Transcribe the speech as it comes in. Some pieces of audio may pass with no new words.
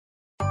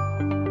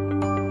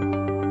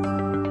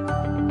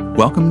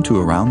Welcome to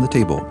Around the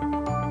Table.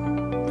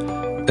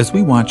 As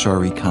we watch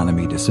our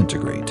economy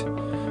disintegrate,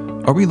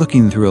 are we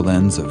looking through a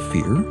lens of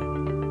fear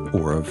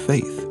or of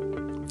faith?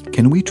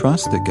 Can we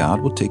trust that God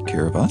will take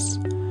care of us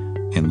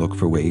and look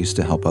for ways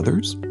to help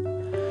others?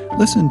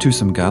 Listen to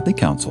some godly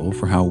counsel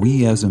for how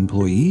we as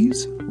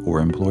employees or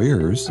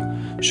employers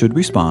should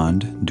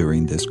respond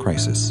during this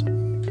crisis.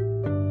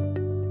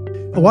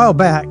 A while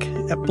back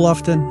at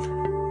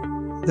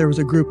Bluffton, there was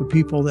a group of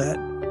people that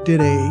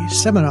did a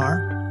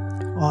seminar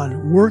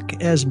on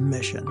work as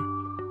mission.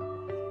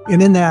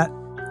 And in that,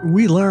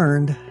 we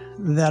learned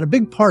that a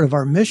big part of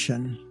our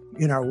mission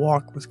in our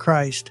walk with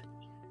Christ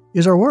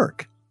is our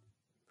work.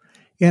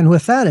 And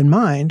with that in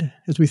mind,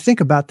 as we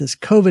think about this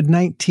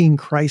COVID-19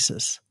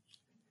 crisis,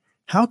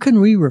 how can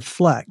we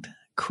reflect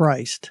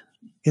Christ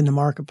in the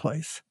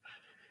marketplace?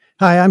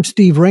 Hi, I'm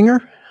Steve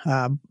Ringer,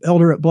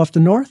 elder at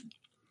Bluffton North.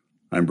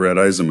 I'm Brad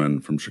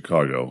Eisenmann from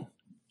Chicago.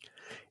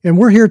 And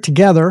we're here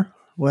together,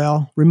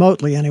 well,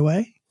 remotely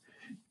anyway,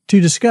 to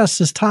discuss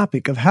this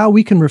topic of how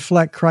we can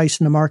reflect Christ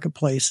in the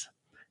marketplace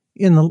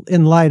in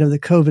light of the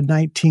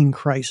COVID-19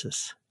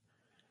 crisis.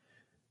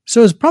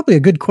 So it's probably a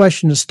good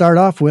question to start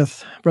off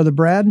with, Brother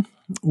Brad.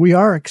 We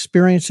are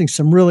experiencing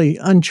some really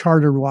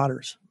uncharted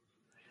waters.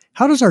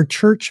 How does our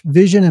church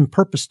vision and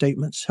purpose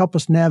statements help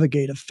us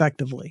navigate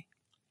effectively?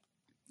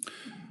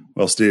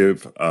 Well,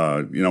 Steve,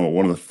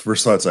 one of the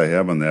first thoughts I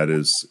have on that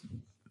is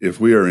if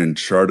we are in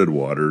charted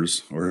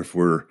waters, or if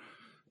we're,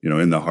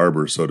 in the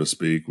harbor, so to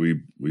speak,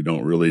 we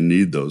don't really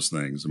need those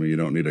things. I mean, you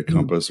don't need a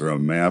compass or a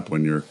map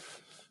when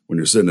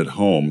you're sitting at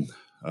home.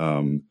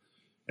 And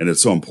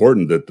it's so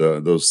important that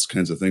those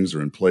kinds of things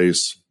are in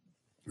place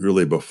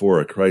really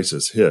before a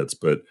crisis hits.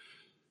 But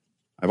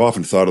I've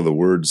often thought of the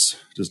words,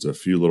 just a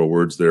few little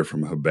words there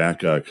from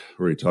Habakkuk,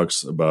 where he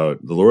talks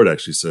about, the Lord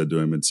actually said to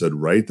him and said,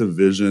 write the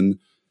vision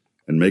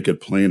and make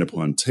it plain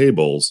upon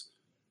tables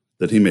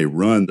that he may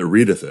run that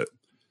readeth it.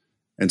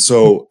 And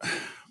so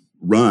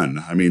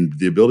run, I mean,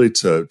 the ability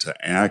to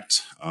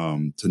act,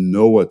 to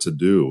know what to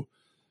do.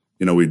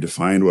 We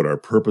defined what our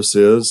purpose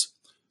is,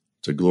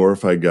 to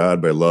glorify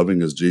God by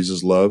loving as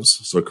Jesus loves.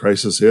 So a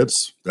crisis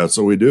hits, that's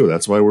what we do.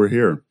 That's why we're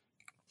here.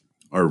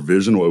 Our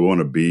vision, what we want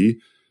to be,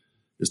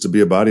 is to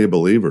be a body of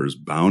believers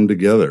bound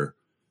together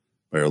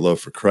by our love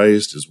for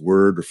Christ, his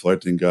word,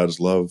 reflecting God's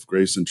love,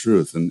 grace, and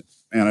truth. And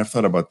man, I've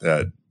thought about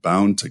that,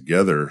 bound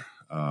together,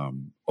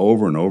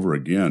 over and over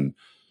again.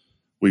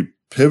 We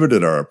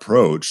pivoted our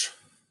approach,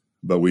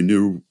 but we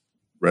knew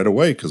right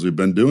away, because we've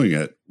been doing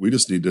it, we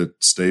just need to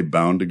stay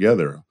bound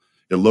together.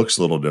 It looks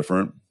a little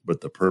different, but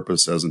the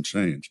purpose hasn't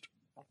changed.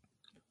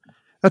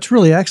 That's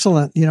really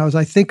excellent. As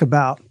I think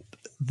about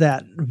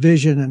that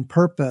vision and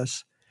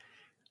purpose,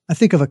 I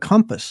think of a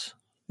compass.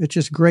 It's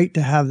just great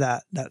to have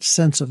that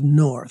sense of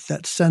north,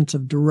 that sense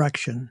of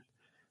direction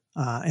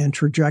and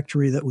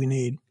trajectory that we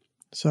need.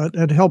 So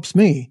it helps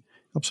me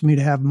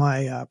to have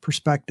my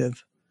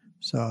perspective.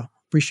 So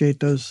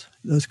appreciate those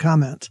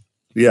comments.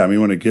 Yeah, I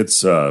mean, when it gets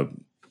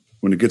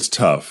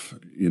tough,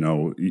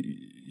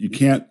 you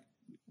can't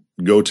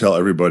go tell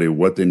everybody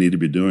what they need to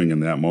be doing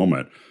in that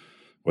moment,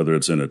 whether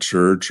it's in a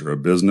church or a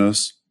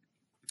business.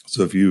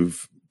 So if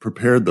you've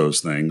prepared those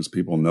things,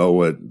 people know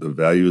what the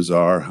values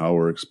are, how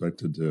we're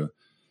expected to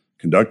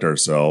conduct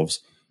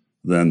ourselves,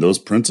 then those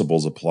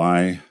principles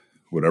apply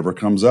whatever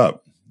comes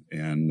up.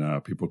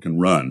 And people can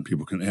run,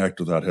 people can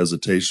act without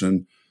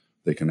hesitation.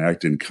 They can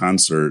act in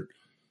concert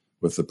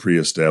with the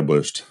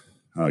pre-established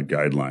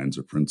guidelines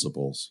or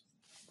principles.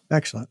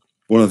 Excellent.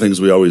 One of the things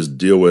we always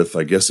deal with,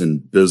 I guess, in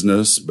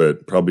business,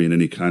 but probably in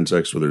any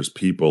context where there's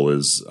people,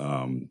 is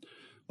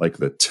like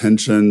the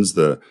tensions,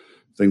 the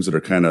things that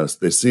are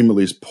they seem at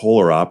least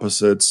polar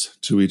opposites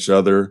to each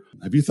other.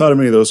 Have you thought of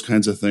any of those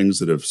kinds of things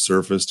that have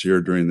surfaced here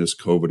during this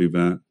COVID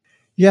event?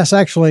 Yes,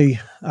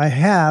 actually, I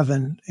have.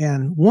 And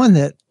one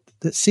that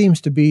seems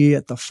to be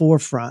at the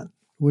forefront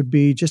would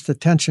be just the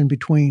tension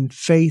between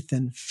faith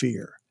and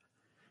fear.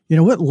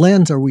 What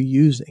lens are we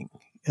using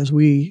as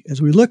we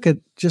look at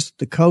just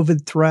the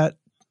COVID threat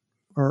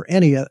or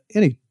any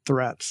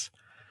threats?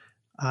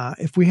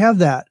 If we have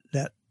that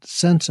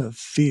sense of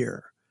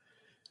fear,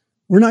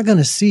 we're not going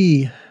to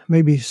see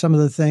maybe some of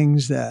the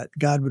things that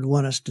God would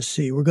want us to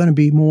see. We're going to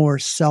be more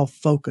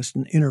self-focused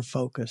and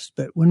inner-focused.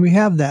 But when we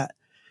have that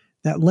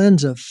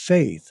lens of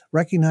faith,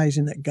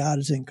 recognizing that God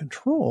is in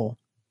control,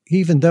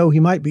 even though he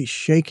might be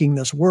shaking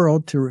this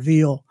world to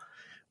reveal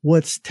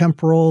what's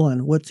temporal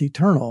and what's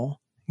eternal,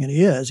 and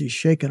he's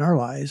shaking our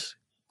lives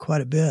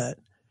quite a bit,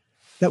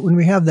 that when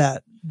we have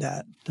that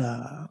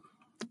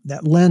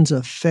lens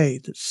of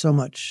faith, it's so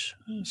much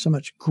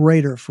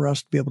greater for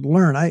us to be able to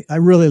learn. I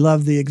really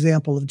love the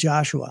example of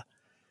Joshua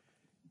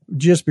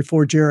just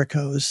before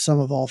Jericho's sum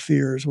of all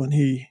fears, when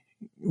he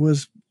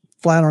was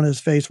flat on his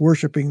face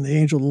worshiping the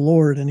angel of the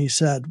Lord, and he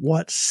said,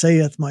 "What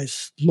saith my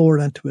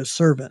Lord unto his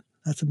servant?"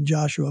 That's in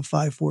Joshua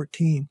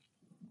 5:14.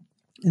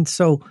 And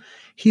so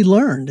he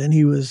learned, and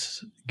he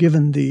was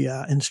given the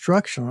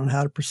instruction on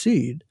how to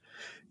proceed.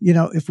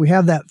 If we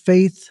have that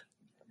faith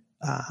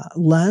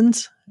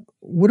lens,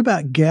 what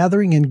about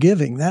gathering and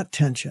giving, that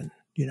tension?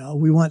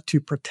 We want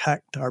to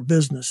protect our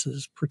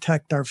businesses,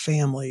 protect our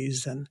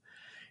families and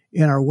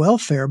our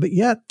welfare, but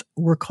yet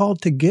we're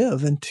called to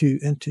give and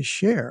to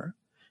share.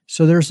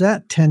 So there's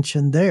that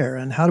tension there.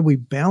 And how do we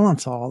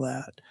balance all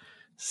that?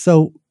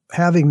 So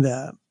having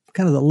the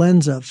kind of the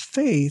lens of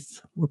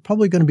faith, we're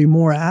probably going to be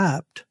more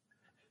apt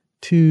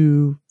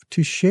to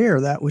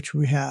share that which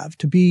we have,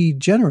 to be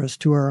generous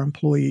to our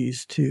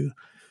employees, to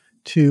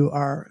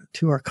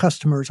our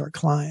customers, our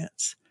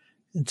clients.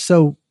 And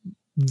so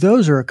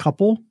those are a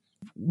couple.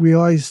 We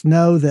always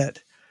know that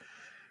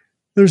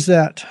there's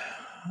that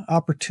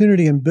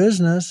opportunity in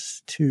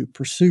business to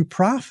pursue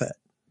profit,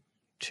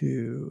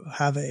 to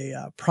have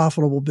a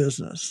profitable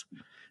business,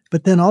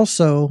 but then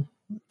also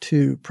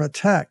to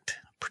protect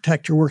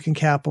your working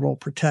capital,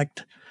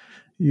 protect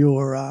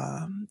your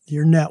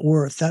net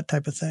worth, that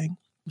type of thing.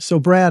 So,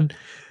 Brad,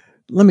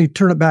 let me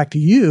turn it back to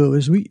you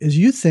as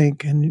you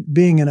think, and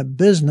being in a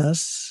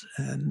business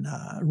and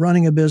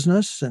running a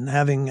business and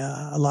having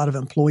a lot of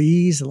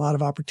employees, a lot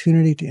of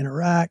opportunity to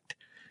interact.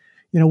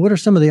 What are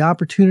some of the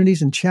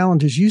opportunities and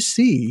challenges you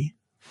see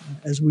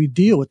as we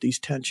deal with these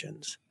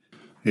tensions?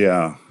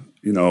 Yeah,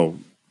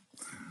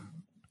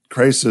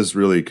 crisis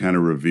really kind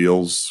of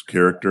reveals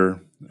character.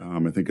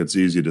 I think it's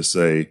easy to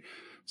say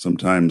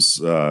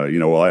sometimes, I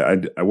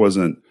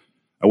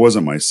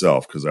wasn't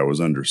myself because I was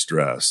under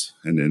stress,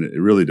 and it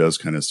really does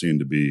kind of seem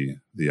to be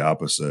the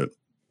opposite.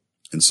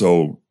 And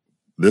so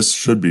this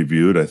should be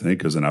viewed, I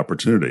think, as an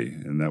opportunity,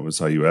 and that was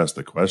how you asked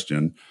the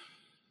question.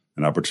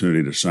 An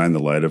opportunity to shine the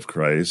light of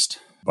Christ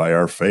by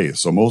our faith.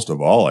 So most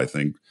of all, I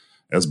think,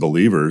 as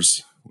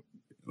believers,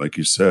 like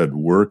you said,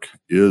 work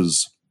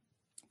is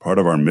part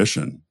of our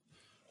mission.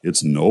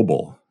 It's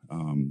noble.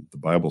 The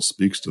Bible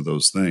speaks to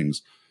those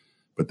things.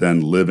 But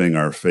then living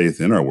our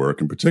faith in our work,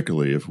 and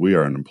particularly if we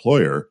are an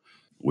employer,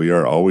 we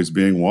are always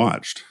being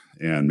watched.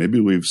 And maybe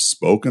we've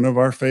spoken of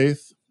our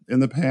faith in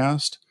the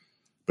past,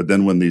 but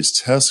then when these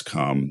tests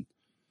come,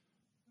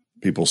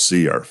 people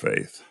see our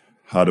faith.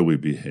 How do we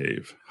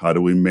behave? How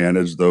do we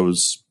manage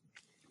those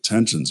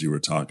tensions you were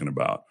talking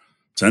about?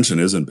 Tension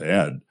isn't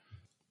bad.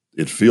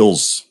 It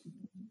feels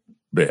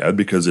bad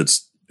because it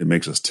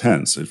makes us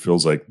tense. It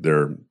feels like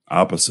they're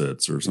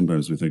opposites, or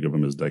sometimes we think of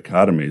them as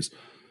dichotomies,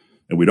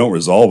 and we don't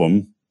resolve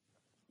them.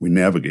 We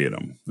navigate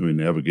them. We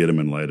navigate them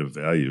in light of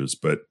values.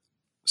 But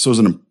so as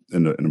an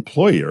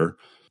employer,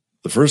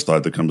 the first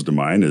thought that comes to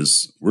mind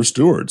is we're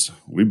stewards.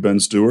 We've been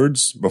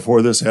stewards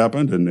before this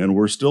happened, and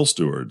we're still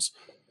stewards.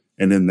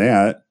 And in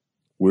that,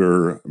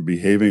 we're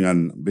behaving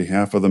on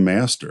behalf of the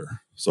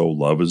master. So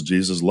love as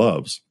Jesus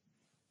loves.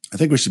 I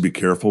think we should be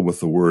careful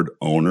with the word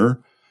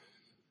owner.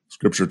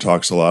 Scripture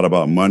talks a lot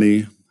about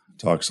money,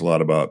 talks a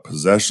lot about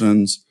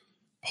possessions.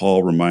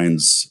 Paul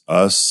reminds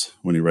us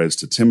when he writes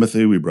to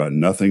Timothy, we brought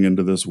nothing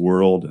into this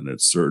world, and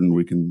it's certain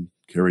we can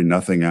carry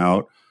nothing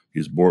out.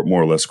 He's more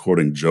or less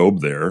quoting Job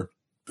there,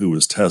 who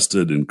was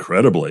tested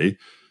incredibly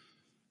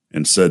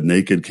and said,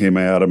 naked came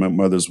I out of my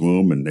mother's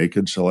womb, and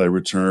naked shall I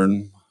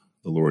return.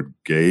 The Lord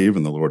gave,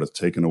 and the Lord hath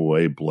taken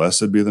away.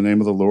 Blessed be the name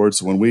of the Lord.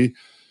 So when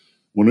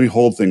we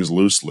hold things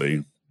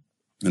loosely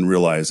and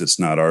realize it's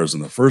not ours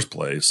in the first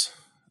place,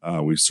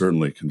 we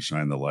certainly can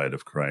shine the light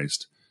of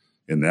Christ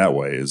in that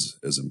way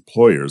as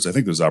employers. I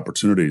think there's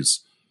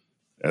opportunities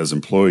as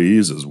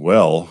employees as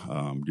well.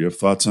 Do you have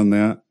thoughts on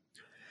that?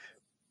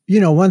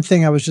 One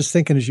thing I was just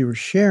thinking as you were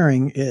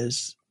sharing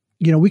is,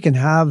 we can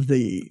have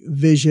the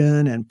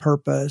vision and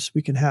purpose.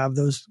 We can have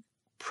those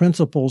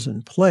principles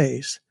in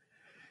place.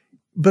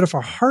 But if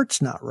our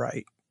heart's not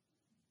right,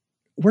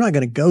 we're not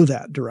going to go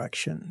that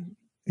direction.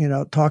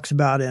 It talks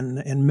about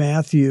in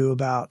Matthew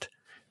about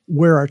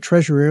where our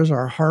treasure is,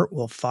 our heart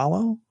will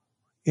follow.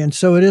 And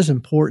so it is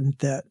important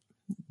that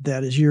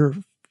as you're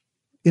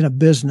in a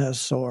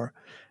business or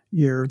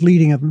you're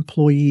leading of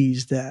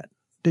employees, that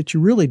you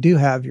really do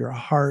have your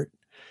heart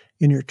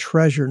and your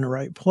treasure in the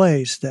right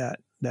place, that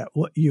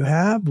what you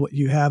have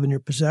in your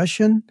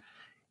possession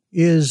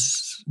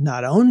is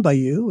not owned by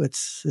you.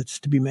 It's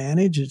to be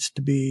managed.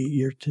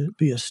 You're to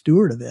be a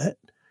steward of it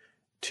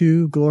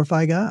to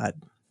glorify God.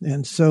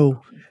 And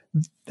so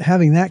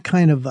having that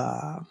kind of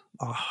a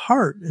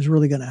heart is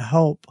really going to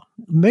help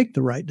make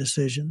the right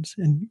decisions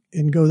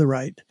and go the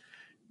right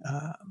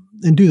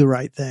and do the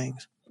right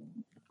things.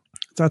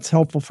 That's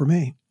helpful for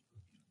me.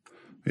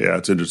 Yeah,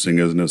 it's interesting,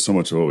 isn't it? So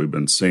much of what we've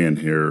been saying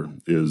here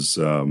is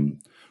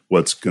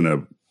what's going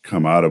to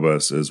come out of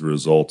us as a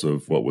result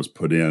of what was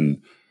put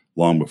in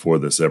long before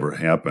this ever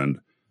happened.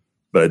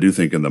 But I do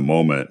think in the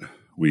moment,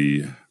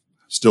 we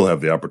still have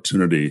the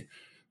opportunity,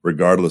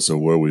 regardless of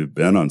where we've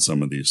been on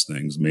some of these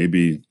things.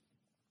 Maybe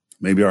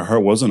our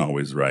heart wasn't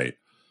always right.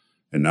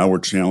 And now we're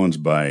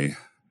challenged by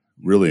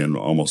really in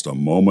almost a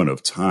moment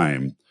of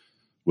time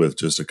with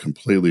just a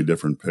completely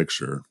different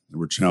picture. And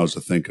we're challenged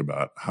to think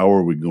about how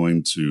are we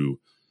going to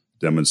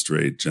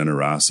demonstrate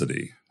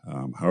generosity?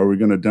 How are we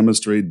going to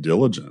demonstrate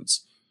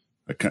diligence?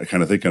 I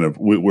kind of think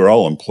we're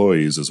all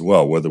employees as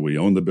well, whether we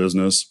own the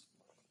business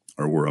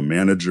or we're a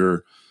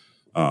manager,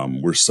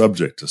 we're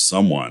subject to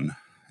someone.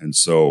 And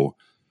so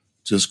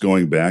just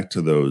going back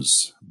to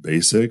those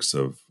basics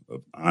of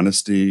of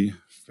honesty,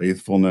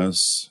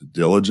 faithfulness,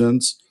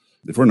 diligence.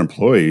 If we're an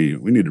employee,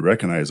 we need to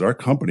recognize our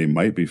company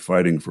might be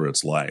fighting for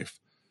its life.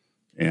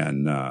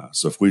 And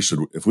so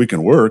if we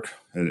can work,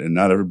 and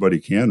not everybody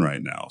can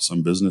right now,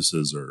 some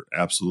businesses are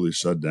absolutely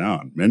shut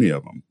down, many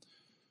of them.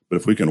 But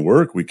if we can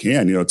work, we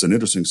can. It's an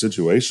interesting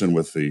situation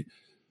with the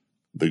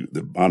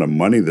amount of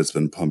money that's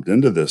been pumped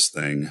into this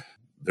thing.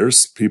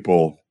 There's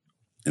people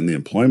in the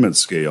employment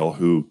scale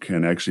who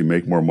can actually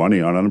make more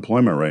money on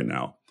unemployment right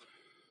now.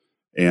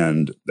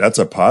 And that's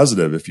a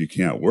positive if you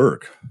can't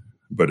work.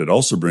 But it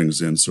also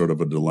brings in sort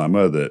of a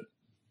dilemma that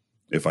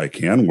if I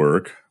can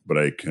work, but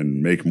I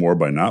can make more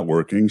by not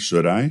working,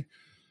 should I?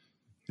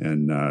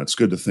 And it's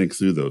good to think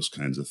through those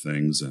kinds of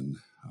things and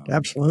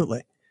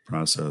absolutely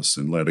process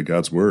in light of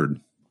God's word.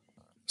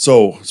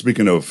 So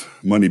speaking of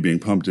money being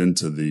pumped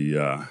into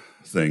the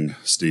thing,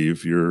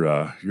 Steve, you're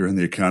in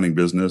the accounting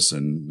business,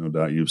 and no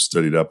doubt you've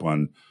studied up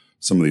on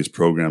some of these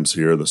programs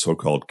here, the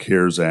so-called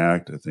CARES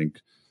Act. I think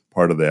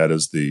part of that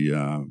is the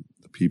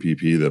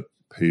PPP, the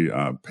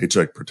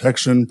Paycheck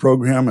Protection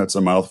Program. That's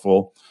a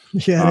mouthful.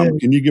 Yeah,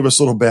 can you give us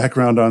a little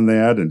background on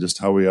that and just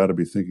how we ought to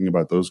be thinking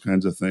about those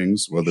kinds of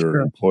things, whether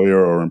Sure.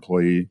 employer or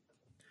employee?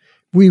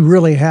 We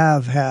really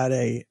have had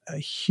a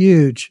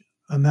huge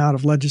amount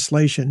of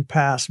legislation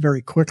passed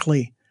very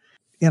quickly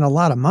and a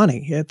lot of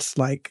money. It's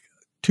like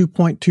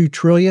 2.2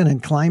 trillion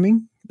and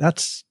climbing.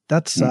 That's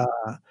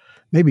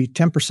maybe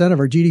 10% of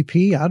our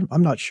GDP.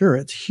 I'm not sure.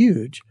 It's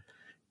huge.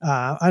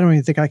 I don't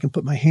even think I can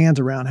put my hands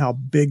around how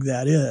big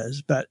that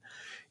is,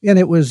 and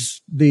it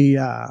was the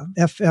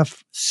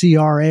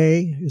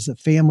FFCRA is the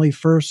Family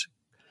First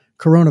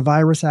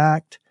Coronavirus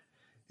Act,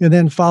 and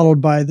then followed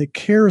by the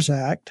CARES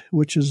Act,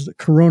 which is the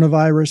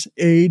Coronavirus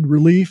Aid,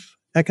 Relief,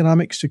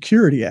 Economic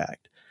Security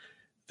Act.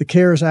 The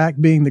CARES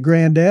Act being the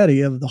granddaddy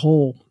of the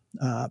whole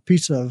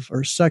piece of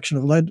or section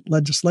of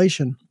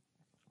legislation.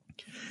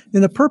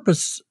 And the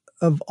purpose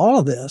of all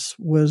of this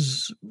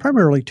was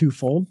primarily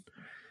twofold: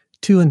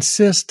 to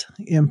insist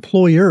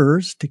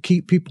employers to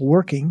keep people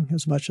working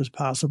as much as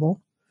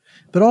possible,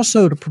 but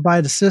also to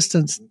provide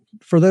assistance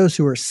for those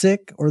who are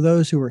sick or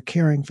those who are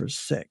caring for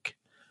sick.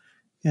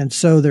 And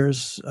so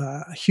there's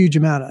a huge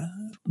amount of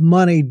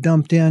money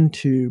dumped in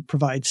to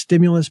provide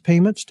stimulus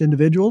payments to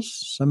individuals.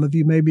 Some of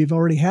you maybe have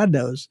already had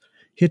those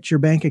hit your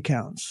bank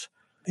accounts.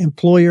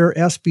 Employer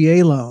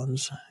SBA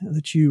loans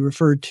that you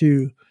referred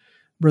to,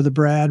 Brother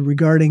Brad,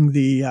 regarding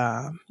the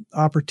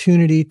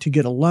opportunity to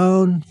get a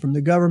loan from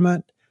the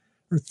government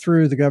or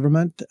through the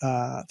government,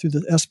 through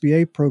the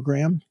SBA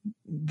program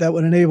that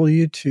would enable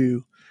you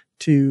to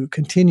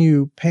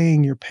continue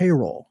paying your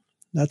payroll.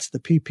 That's the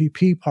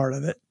PPP part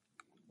of it.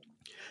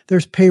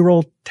 There's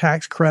payroll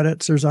tax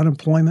credits, there's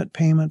unemployment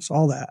payments,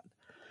 all that.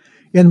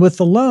 And with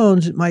the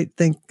loans, it might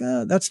think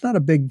that's not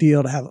a big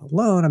deal to have a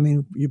loan. I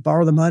mean, you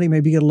borrow the money,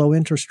 maybe get a low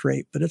interest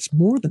rate, but it's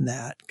more than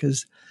that,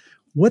 because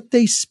what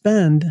they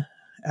spend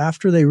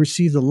after they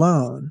receive the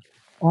loan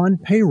on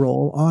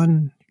payroll,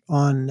 on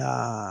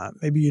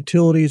maybe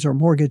utilities or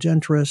mortgage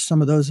interest,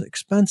 some of those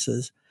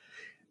expenses,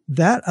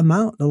 that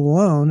amount of the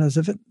loan, as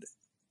it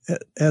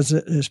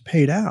is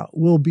paid out,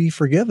 will be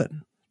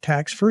forgiven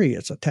tax-free.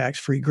 It's a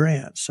tax-free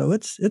grant. So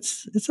it's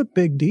a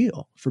big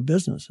deal for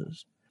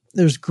businesses.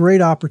 There's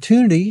great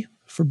opportunity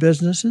for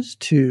businesses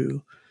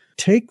to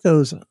take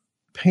those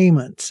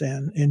payments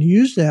and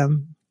use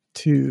them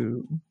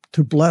to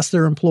bless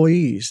their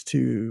employees,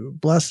 to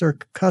bless their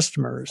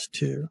customers,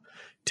 to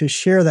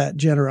share that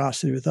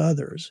generosity with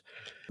others.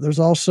 There's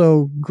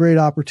also great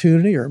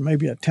opportunity, or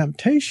maybe a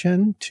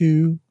temptation,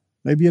 to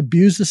maybe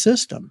abuse the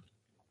system,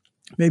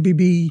 maybe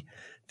be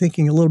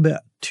thinking a little bit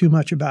too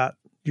much about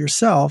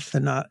yourself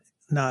and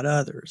not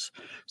others.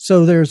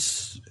 So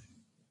there's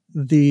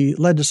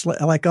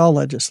like all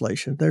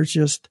legislation, there's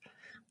just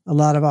a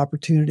lot of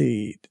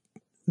opportunity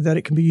that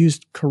it can be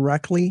used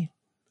correctly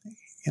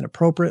and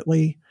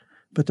appropriately,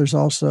 but there's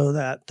also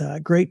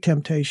that great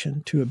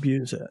temptation to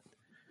abuse it.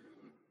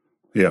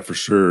 Yeah, for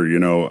sure.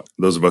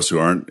 Those of us who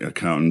aren't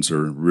accountants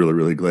are really,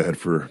 really glad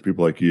for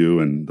people like you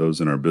and those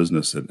in our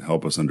business that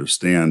help us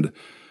understand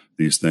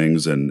these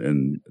things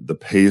and the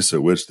pace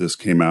at which this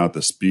came out,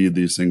 the speed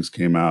these things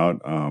came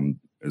out.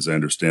 As I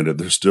understand it,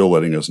 they're still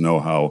letting us know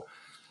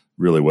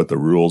what the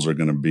rules are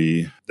going to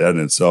be. That in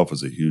itself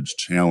is a huge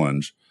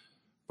challenge.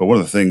 But one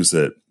of the things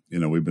that,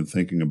 we've been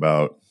thinking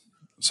about,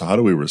 so how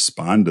do we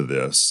respond to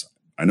this?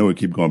 I know we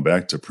keep going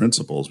back to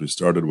principles. We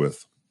started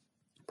with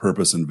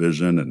purpose and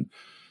vision and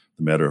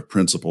the matter of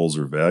principles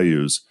or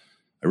values.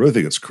 I really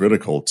think it's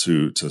critical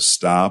to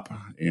stop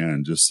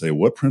and just say,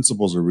 what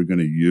principles are we going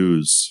to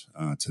use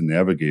to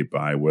navigate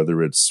by, whether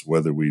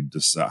we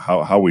decide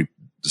how we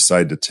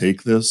decide to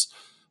take this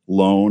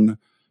loan,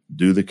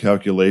 do the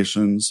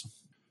calculations.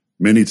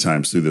 Many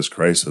times through this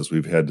crisis,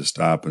 we've had to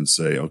stop and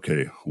say,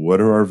 okay,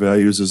 what are our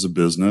values as a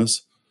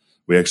business?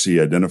 We actually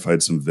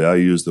identified some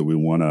values that we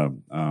want to,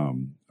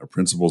 our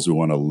principles we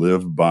want to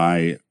live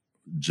by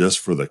just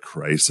for the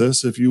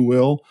crisis, if you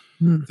will.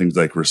 Things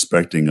like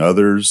respecting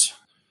others,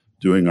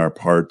 doing our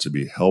part to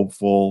be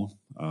helpful,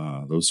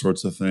 those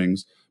sorts of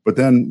things. But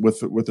then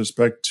with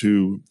respect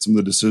to some of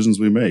the decisions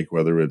we make,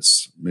 whether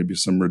it's maybe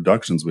some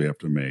reductions we have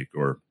to make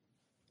or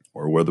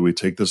whether we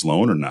take this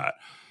loan or not,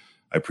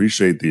 I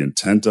appreciate the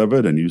intent of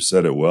it. And you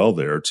said it well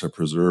there, to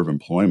preserve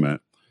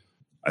employment.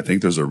 I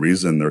think there's a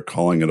reason they're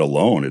calling it a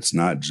loan. It's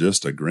not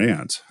just a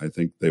grant. I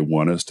think they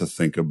want us to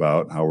think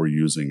about how we're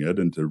using it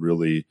and to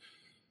really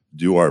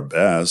do our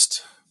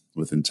best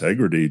with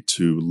integrity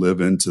to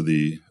live into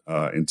the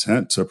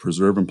intent to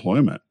preserve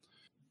employment.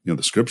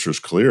 The scripture is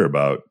clear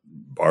about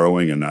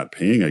borrowing and not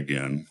paying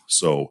again.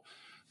 So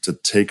to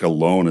take a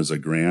loan as a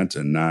grant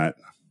and not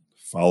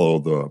follow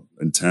the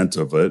intent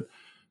of it,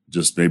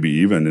 just maybe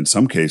even in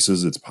some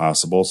cases, it's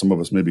possible. Some of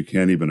us maybe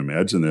can't even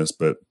imagine this,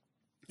 but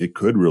it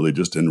could really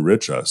just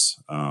enrich us.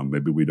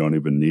 Maybe we don't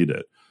even need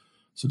it.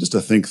 So just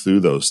to think through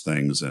those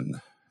things and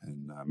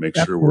make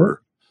sure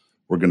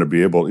we're going to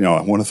be able,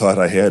 one thought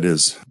I had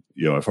is,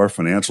 if our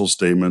financial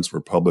statements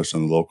were published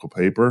in the local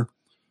paper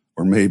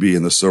or maybe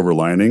in the Silver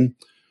Lining,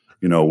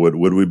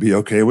 would we be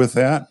okay with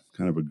that?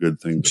 Kind of a good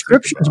thing.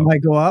 Subscriptions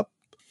might go up.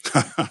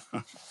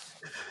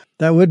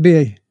 That would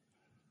be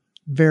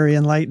very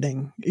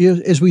enlightening.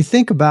 As we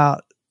think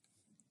about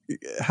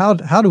how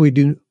do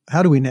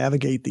we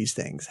navigate these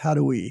things? How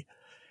do we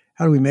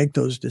make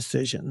those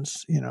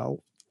decisions?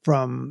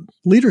 From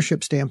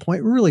leadership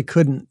standpoint, we really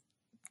couldn't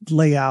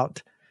lay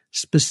out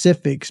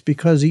specifics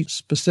because each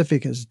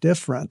specific is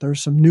different.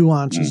 There's some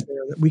nuances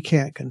there that we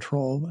can't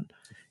control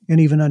and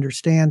even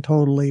understand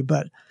totally.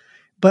 But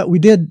we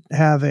did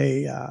have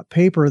a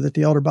paper that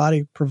the elder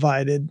body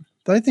provided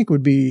that I think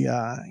would be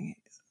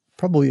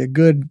probably a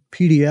good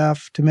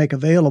PDF to make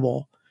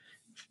available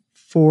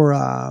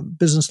for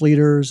business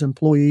leaders,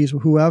 employees,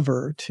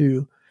 whoever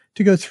to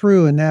go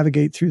through and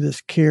navigate through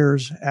this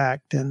CARES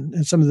Act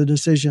and some of the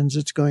decisions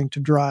it's going to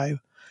drive.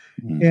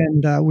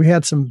 And we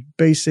had some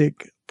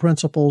basic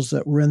principles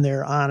that were in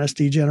there: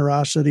 honesty,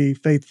 generosity,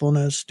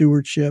 faithfulness,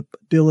 stewardship,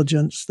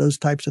 diligence, those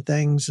types of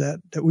things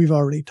that we've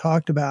already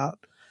talked about.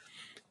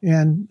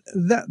 And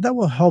that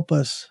will help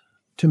us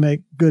to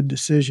make good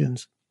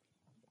decisions.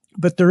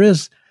 But there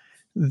is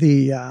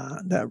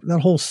that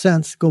whole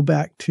sense, go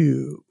back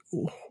to,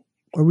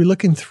 are we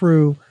looking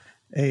through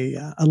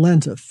a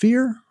lens of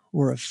fear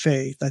or of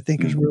faith? I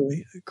think is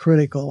really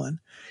critical. And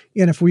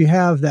if we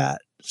have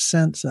that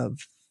sense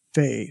of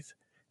faith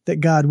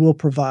that God will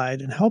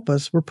provide and help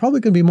us, we're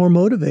probably going to be more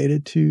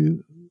motivated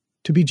to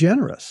be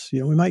generous.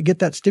 We might get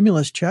that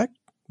stimulus check,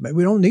 but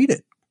we don't need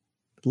it.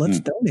 Let's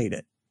donate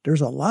it.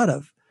 There's a lot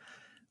of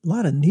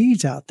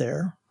needs out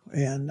there,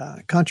 and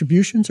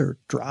contributions are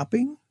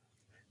dropping.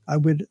 I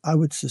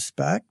would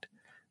suspect,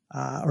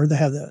 or they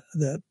have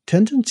the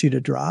tendency to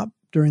drop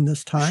during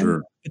this time.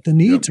 Sure. But the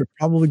needs are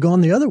probably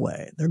going the other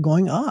way. They're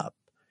going up.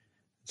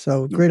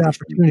 So great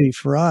opportunity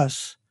for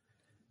us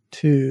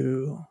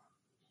to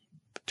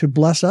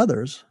bless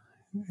others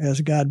as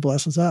God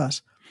blesses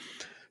us.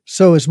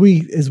 So as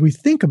we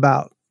think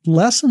about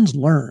lessons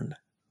learned,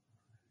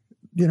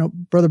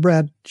 Brother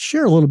Brad,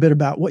 share a little bit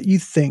about what you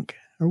think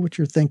or what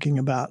you're thinking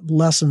about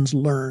lessons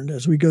learned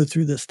as we go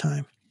through this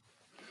time.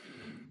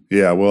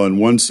 Yeah, well, in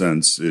one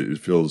sense, it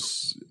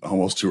feels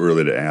almost too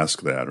early to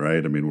ask that,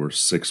 right? I mean, we're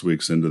 6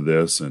 weeks into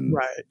this, and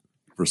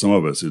for some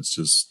of us,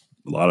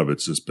 a lot of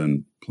it's just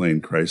been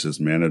plain crisis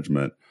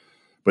management.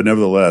 But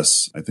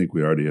nevertheless, I think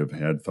we already have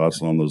had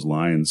thoughts along those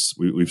lines.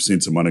 We've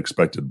seen some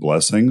unexpected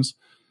blessings,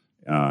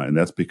 and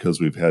that's because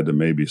we've had to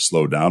maybe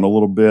slow down a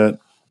little bit.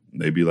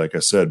 Maybe, like I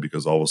said,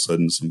 because all of a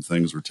sudden some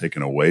things were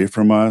taken away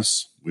from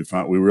us. We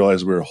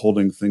realized we were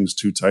holding things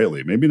too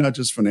tightly. Maybe not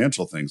just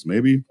financial things.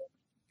 Maybe,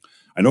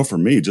 I know for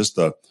me, just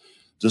the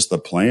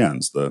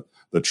plans, the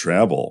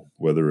travel,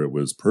 whether it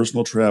was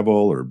personal travel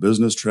or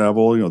business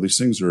travel. These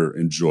things are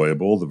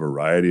enjoyable. The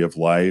variety of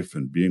life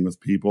and being with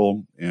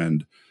people,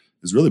 and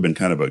it's really been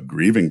kind of a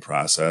grieving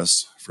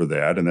process for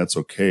that, and that's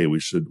okay. We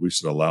should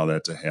allow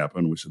that to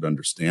happen. We should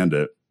understand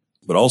it,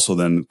 but also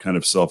then kind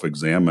of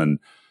self-examine.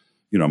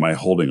 Am I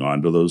holding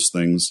on to those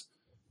things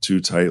too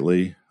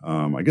tightly?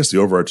 I guess the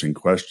overarching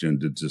question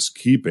to just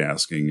keep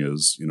asking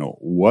is,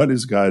 what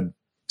is God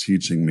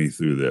teaching me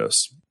through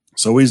this?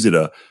 So easy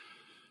to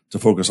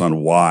focus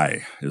on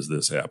why is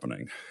this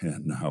happening,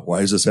 and why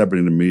is this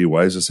happening to me?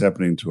 Why is this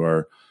happening to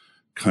our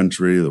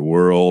country, the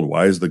world?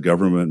 Why is the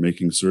government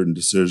making certain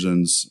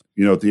decisions?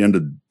 At the end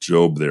of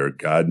Job there,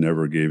 God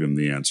never gave him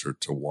the answer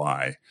to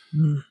why.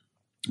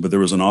 But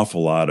there was an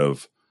awful lot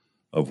of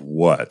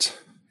what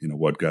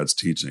God's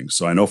teaching.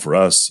 So I know for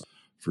us,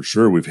 for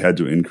sure, we've had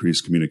to increase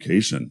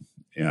communication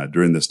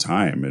during this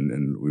time.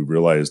 And we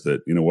realized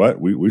that,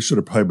 we should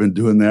have probably been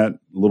doing that a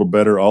little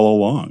better all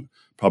along.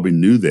 Probably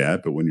knew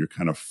that, but when you're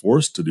kind of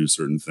forced to do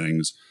certain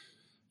things,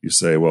 you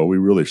say, well, we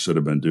really should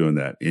have been doing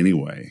that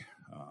anyway.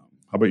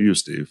 How about you,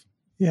 Steve?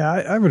 Yeah,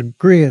 I would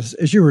agree.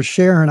 As you were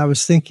sharing, I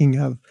was thinking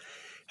of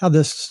how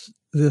this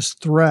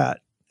threat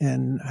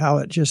and how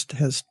it just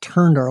has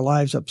turned our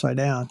lives upside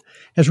down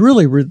has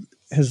really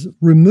has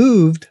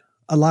removed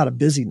a lot of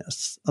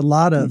busyness, a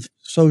lot of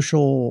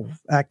social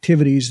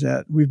activities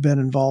that we've been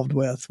involved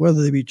with,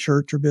 whether they be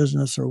church or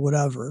business or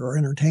whatever, or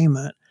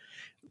entertainment.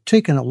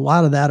 taken a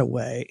lot of that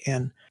away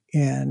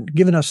and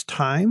given us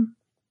time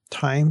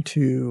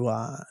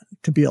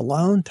to be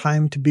alone,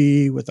 time to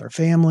be with our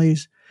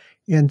families.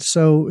 And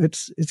so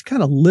it's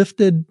kind of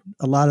lifted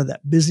a lot of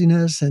that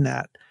busyness and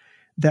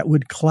that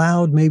would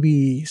cloud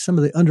maybe some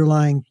of the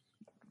underlying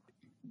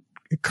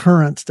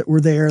currents that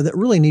were there that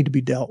really need to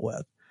be dealt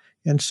with.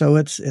 And so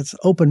it's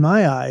opened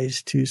my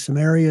eyes to some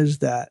areas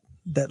that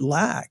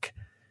lack,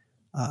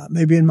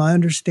 maybe in my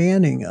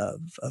understanding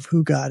of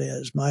who God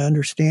is, my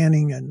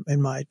understanding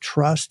and my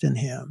trust in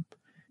him.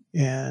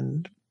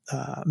 And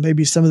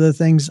maybe some of the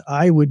things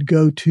I would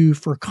go to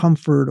for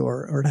comfort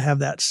or to have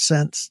that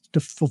sense,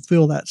 to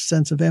fulfill that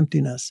sense of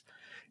emptiness.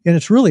 And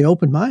it's really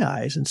opened my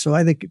eyes. And so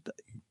I think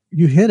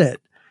you hit it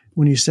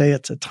when you say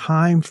it's a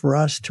time for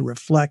us to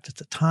reflect.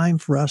 It's a time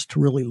for us to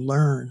really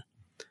learn.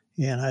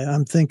 And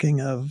I'm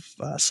thinking of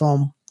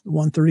Psalm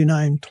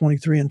 139,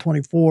 23 and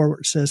 24, where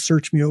it says,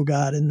 "Search me, O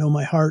God, and know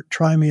my heart.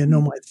 Try me and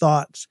know my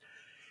thoughts."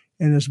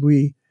 And as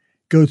we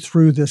go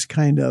through this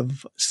kind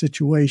of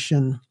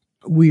situation,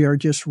 we are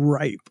just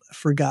ripe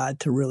for God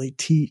to really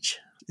teach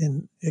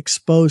and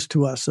expose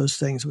to us those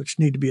things which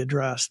need to be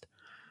addressed.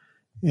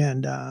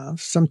 And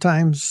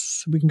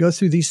sometimes we can go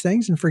through these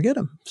things and forget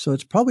them. So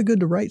it's probably good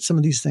to write some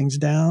of these things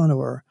down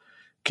or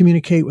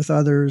communicate with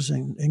others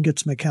and get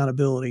some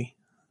accountability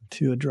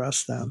to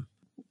address them.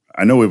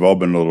 I know we've all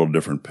been at a little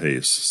different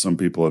pace. Some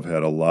people have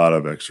had a lot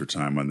of extra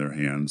time on their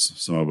hands.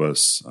 Some of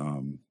us,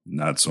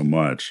 not so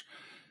much.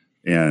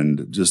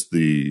 And just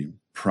the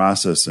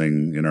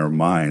processing in our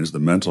minds, the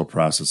mental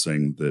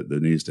processing that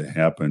needs to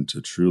happen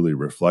to truly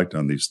reflect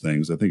on these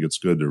things. I think it's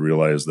good to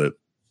realize that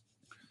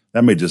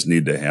may just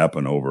need to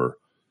happen over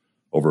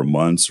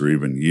months or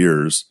even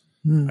years.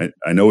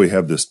 I know we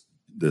have this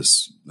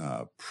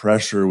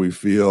pressure we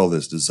feel,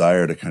 this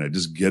desire to kind of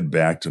just get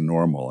back to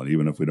normal. And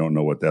even if we don't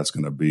know what that's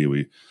going to be,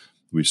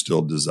 we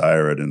still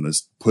desire it and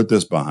put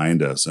this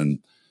behind us. And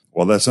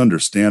while that's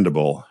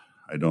understandable,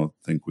 I don't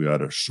think we ought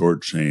to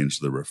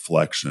shortchange the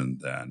reflection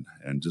then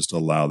and just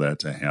allow that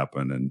to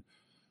happen. And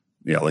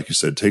yeah, like you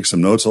said, take some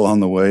notes along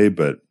the way,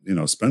 but,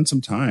 spend some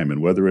time.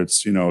 And whether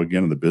it's,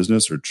 again, in the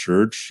business or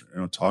church,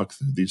 talk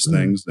through these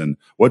things. And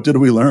what did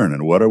we learn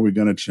and what are we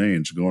going to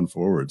change going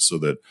forward so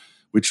that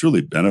we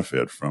truly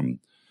benefit from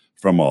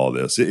all of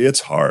this?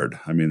 It's hard.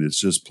 I mean, it's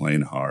just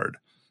plain hard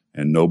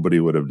and nobody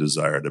would have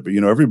desired it. But,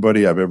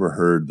 everybody I've ever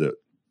heard that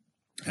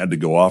had to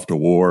go off to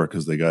war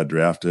because they got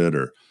drafted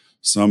or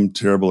some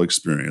terrible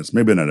experience,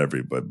 maybe not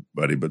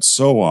everybody, but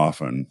so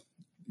often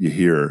you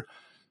hear,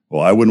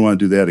 well, I wouldn't want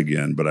to do that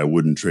again, but I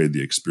wouldn't trade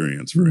the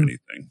experience for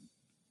anything.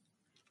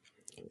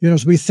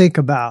 As we think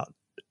about,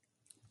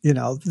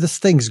 this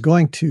thing's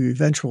going to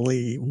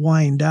eventually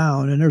wind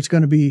down and there's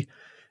going to be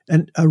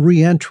a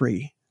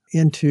reentry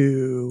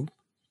into,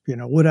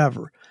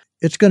 whatever.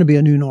 It's going to be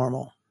a new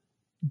normal.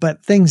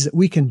 But things that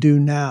we can do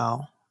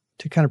now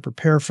to kind of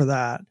prepare for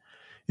that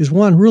is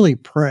one, really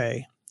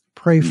pray.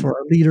 Pray for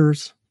our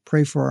leaders,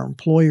 pray for our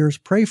employers,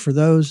 pray for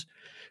those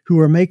who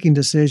are making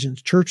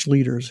decisions, church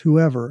leaders,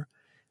 whoever,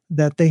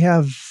 that they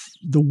have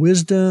the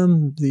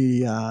wisdom,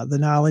 the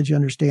knowledge,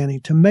 understanding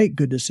to make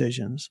good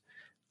decisions,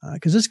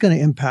 because it's going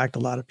to impact a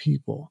lot of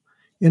people.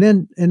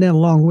 And then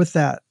along with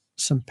that,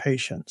 some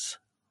patience,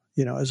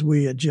 as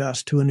we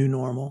adjust to a new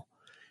normal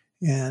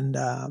and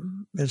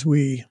as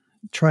we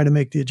try to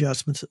make the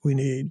adjustments that we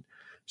need.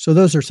 So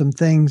those are some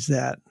things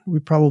that we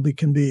probably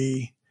can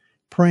be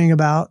praying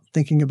about,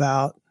 thinking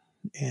about,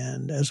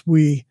 and as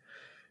we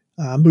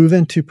move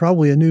into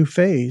probably a new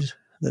phase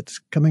that's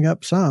coming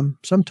up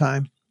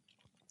sometime.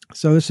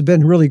 So this has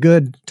been really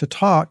good to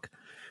talk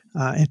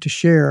and to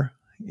share.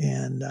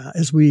 And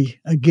as we,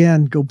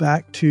 again, go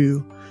back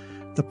to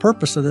the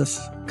purpose of this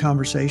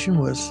conversation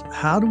was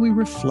how do we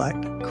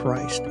reflect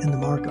Christ in the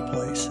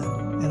marketplace?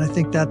 And I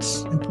think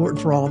that's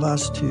important for all of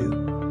us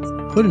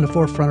to put in the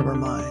forefront of our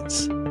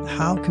minds.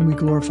 How can we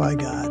glorify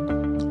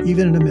God,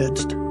 even in the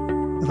midst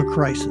of a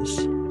crisis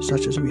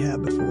such as we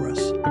have before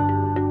us?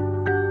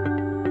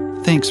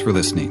 Thanks for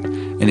listening.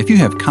 And if you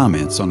have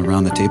comments on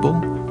Around the Table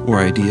or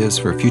ideas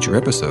for future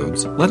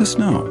episodes, let us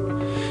know.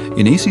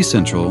 In AC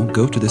Central,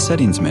 go to the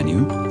Settings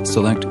menu,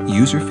 select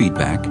User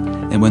Feedback,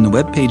 and when the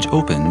web page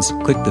opens,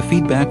 click the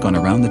Feedback on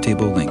Around the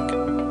Table link.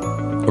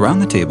 Around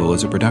the Table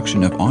is a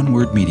production of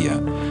Onward Media,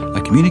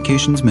 a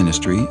communications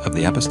ministry of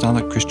the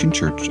Apostolic Christian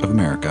Church of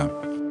America.